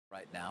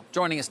right now.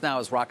 Joining us now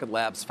is Rocket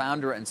Lab's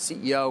founder and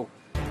CEO,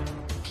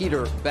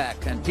 Peter Beck.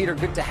 And Peter,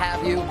 good to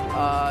have you.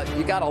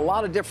 You got a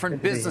lot of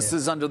different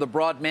businesses under the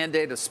broad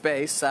mandate of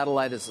space,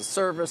 satellite as a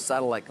service,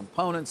 satellite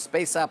components,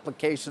 space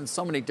applications,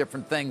 so many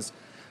different things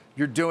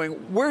you're doing.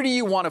 Where do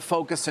you want to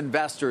focus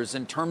investors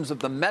in terms of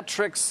the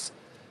metrics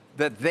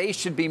that they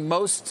should be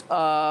most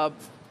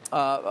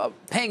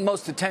paying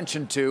most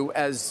attention to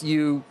as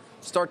you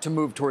start to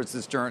move towards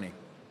this journey?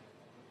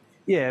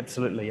 Yeah,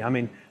 absolutely. I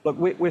mean, look,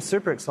 we're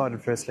super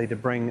excited, firstly, to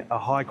bring a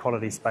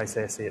high-quality space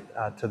asset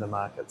to the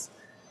markets.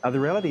 The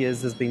reality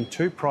is there's been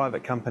two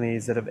private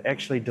companies that have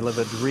actually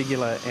delivered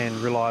regular and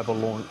reliable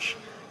launch.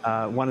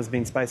 One has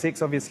been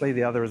SpaceX, obviously.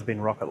 The other has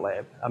been Rocket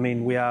Lab. I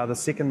mean, we are the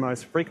second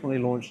most frequently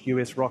launched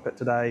US rocket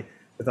today,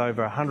 with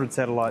over 100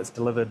 satellites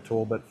delivered to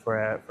orbit for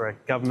our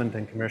government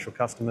and commercial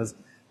customers.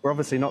 We're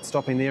obviously not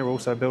stopping there. We're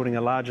also building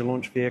a larger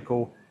launch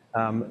vehicle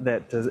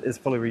that is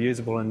fully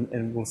reusable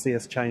and will see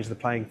us change the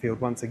playing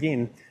field once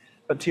again.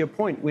 But to your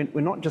point,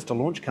 we're not just a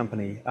launch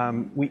company.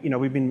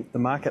 We've been the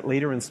market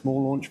leader in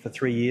small launch for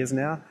 3 years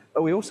now,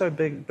 but we also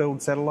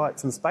build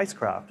satellites and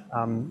spacecraft.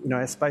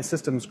 Our Space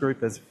Systems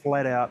group is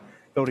flat out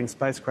building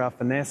spacecraft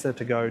for NASA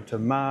to go to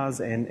Mars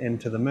and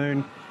to the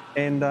Moon.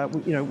 And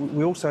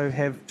we also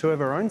have 2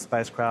 of our own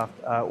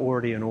spacecraft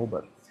already in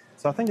orbit.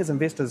 So I think as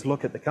investors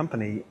look at the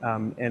company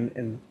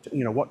and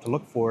what to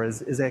look for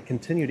is our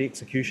continued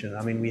execution.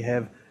 I mean, we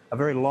have a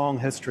very long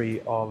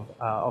history of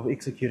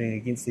executing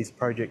against these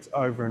projects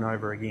over and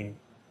over again.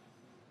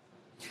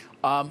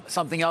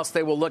 Something else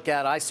they will look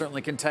at, I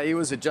certainly can tell you,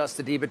 is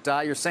adjusted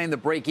EBITDA. You're saying the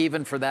break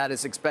even for that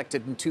is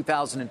expected in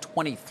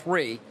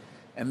 2023,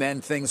 and then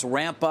things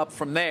ramp up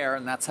from there,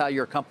 and that's how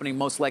your company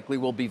most likely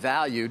will be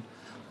valued.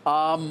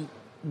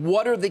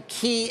 What are the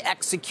key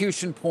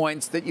execution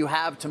points that you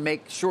have to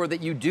make sure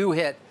that you do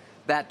hit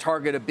that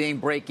target of being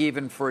break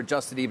even for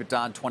adjusted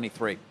EBITDA in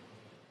 23?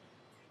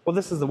 Well,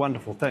 this is the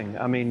wonderful thing.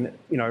 I mean,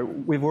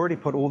 we've already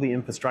put all the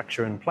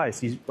infrastructure in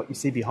place. What you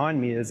see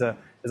behind me is a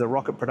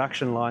rocket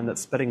production line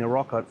that's spitting a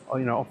rocket,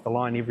 off the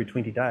line every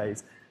 20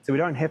 days. So we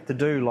don't have to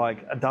do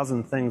like a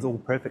dozen things all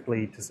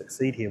perfectly to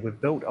succeed here.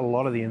 We've built a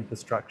lot of the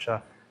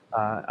infrastructure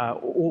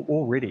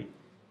already.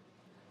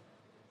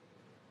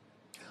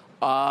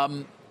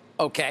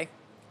 Okay.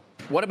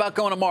 What about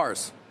going to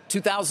Mars?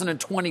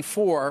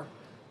 2024.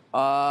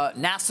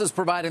 NASA's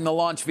providing the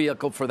launch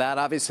vehicle for that.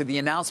 Obviously, the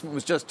announcement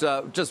was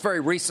just very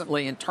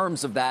recently in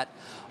terms of that.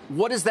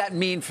 What does that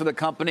mean for the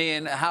company,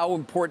 and how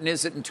important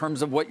is it in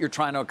terms of what you're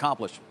trying to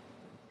accomplish?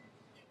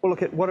 Well,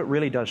 look, what it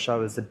really does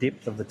show is the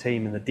depth of the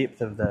team and the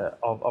depth of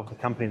the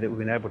company that we've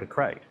been able to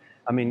create.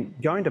 I mean,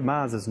 going to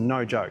Mars is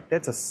no joke.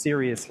 That's a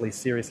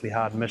seriously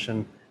hard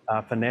mission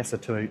for NASA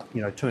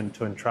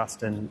to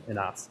entrust in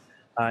us.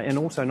 And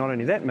also not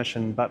only that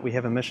mission, but we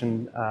have a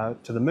mission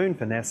to the Moon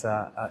for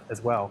NASA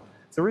as well.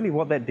 So really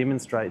what that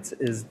demonstrates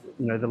is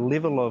the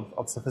level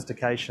of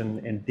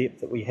sophistication and depth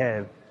that we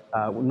have,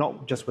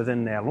 not just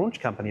within our launch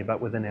company,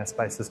 but within our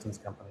Space Systems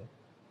company.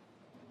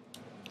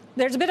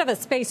 There's a bit of a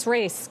space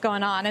race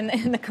going on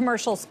in the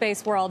commercial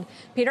space world.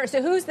 Peter,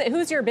 so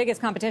who's your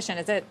biggest competition?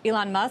 Is it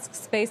Elon Musk,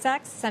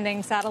 SpaceX,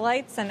 sending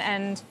satellites,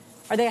 and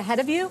are they ahead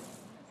of you?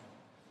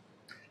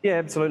 Yeah,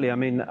 absolutely. I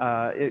mean,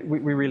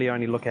 we really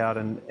only look out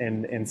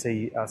and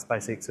see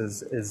SpaceX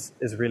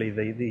as really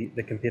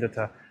the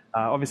competitor.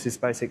 Obviously,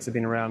 SpaceX have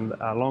been around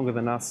longer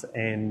than us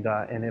and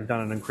have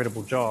done an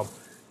incredible job.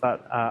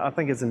 But I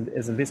think as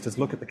investors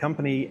look at the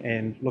company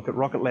and look at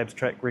Rocket Lab's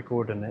track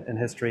record and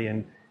history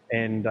and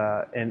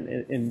compare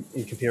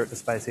it to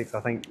SpaceX,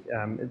 I think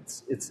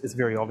it's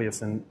very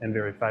obvious and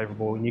very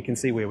favourable, and you can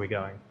see where we're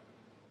going.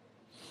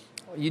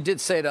 You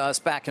did say to us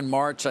back in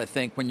March, I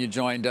think, when you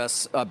joined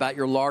us, about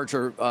your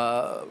larger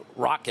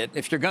rocket.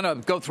 If you're going to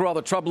go through all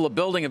the trouble of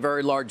building a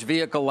very large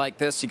vehicle like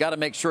this, you got to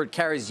make sure it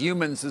carries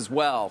humans as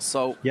well.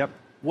 So yep.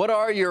 What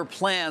are your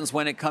plans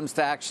when it comes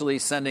to actually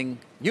sending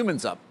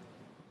humans up?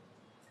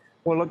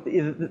 Well, look,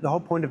 the whole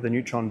point of the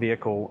Neutron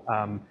vehicle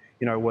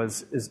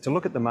is to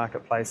look at the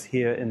marketplace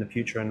here in the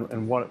future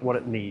and what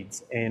it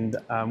needs. And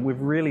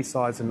we've really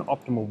sized an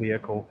optimal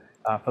vehicle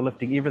for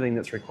lifting everything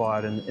that's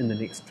required in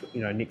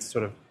the next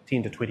sort of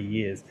 10 to 20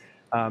 years.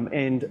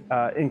 And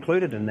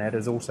included in that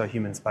is also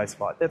human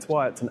spaceflight. That's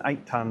why it's an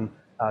 8-ton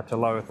to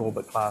low Earth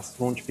orbit class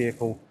launch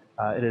vehicle.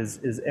 It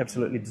is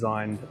absolutely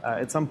designed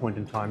at some point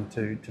in time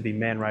to be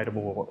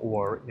man-rateable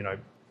or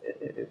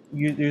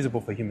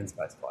usable for human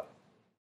spaceflight.